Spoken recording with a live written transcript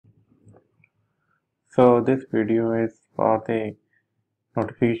So this video is for the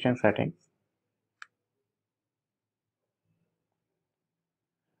notification settings.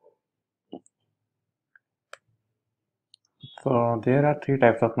 So there are three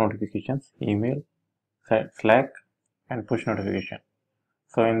types of notifications: email, Slack, and push notification.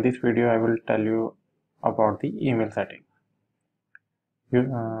 So in this video I will tell you about the email setting.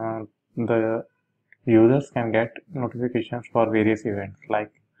 The users can get notifications for various events,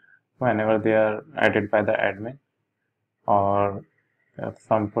 like whenever they are added by the admin, or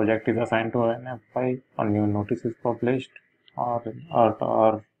some project is assigned to an employee, a new notice is published,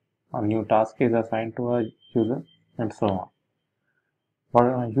 or a new task is assigned to a user, and so on.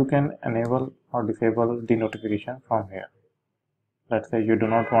 But you can enable or disable the notification from here. Let's say you do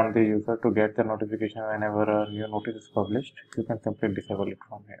not want the user to get the notification whenever a new notice is published, you can simply disable it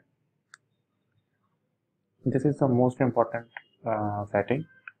from here. This is the most important setting.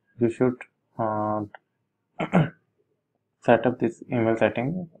 You should uh, set up this email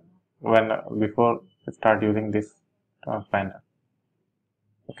setting before you start using this panel.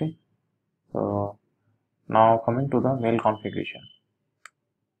 Okay, so now coming to the mail configuration,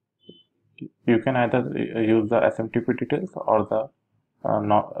 you can either use the SMTP details or the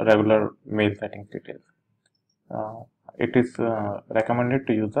regular mail settings details. It is recommended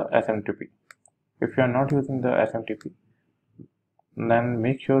to use the SMTP. If you are not using the SMTP, then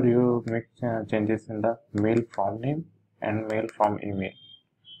make sure you make changes in the mail from name and mail from email.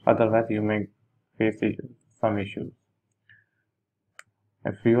 Otherwise, you may face some issues.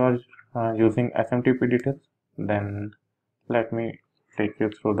 If you are using SMTP details, then let me take you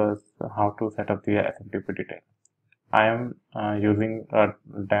through this how to set up the SMTP detail. I am using a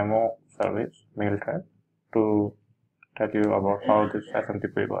demo service MailTrack to tell you about how this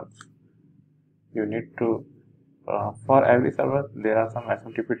SMTP works. You need to for every server there are some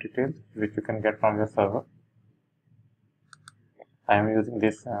SMTP details which you can get from your server. I am using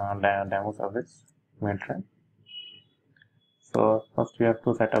this demo service MailTrack. So first you have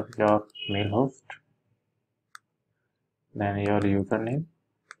to set up your mail host, then your username,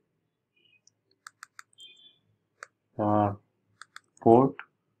 your port,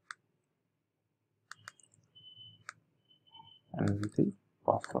 and the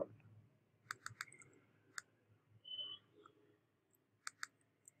password.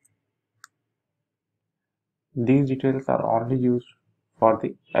 These details are only used for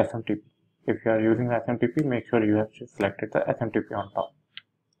the SMTP. If you are using the SMTP, make sure you have selected the SMTP on top.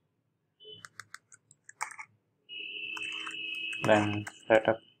 Then set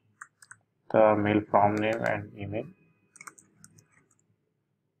up the mail from name and email.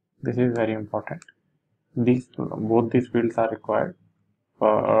 This is very important. Both these fields are required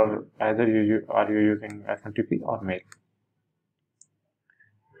for either you are using SMTP or mail.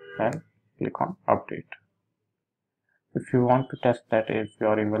 Then click on update. If you want to test that if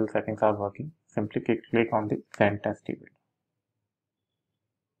your email settings are working, simply click on the send test email.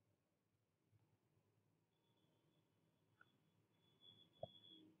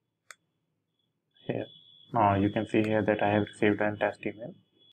 Here, now you can see here that I have received a test email.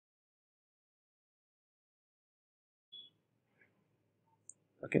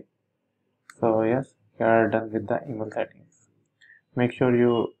 Okay, so yes, you are done with the email settings. Make sure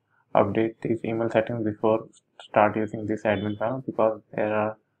you update these email settings before start using this admin panel, because there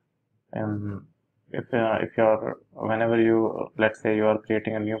are if you're whenever you, let's say you are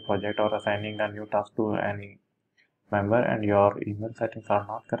creating a new project or assigning a new task to any member and your email settings are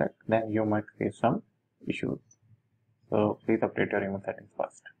not correct, then you might face some issues. So please update your email settings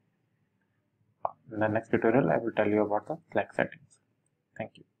first. In the next tutorial I will tell you about the Slack settings.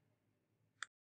 Thank you.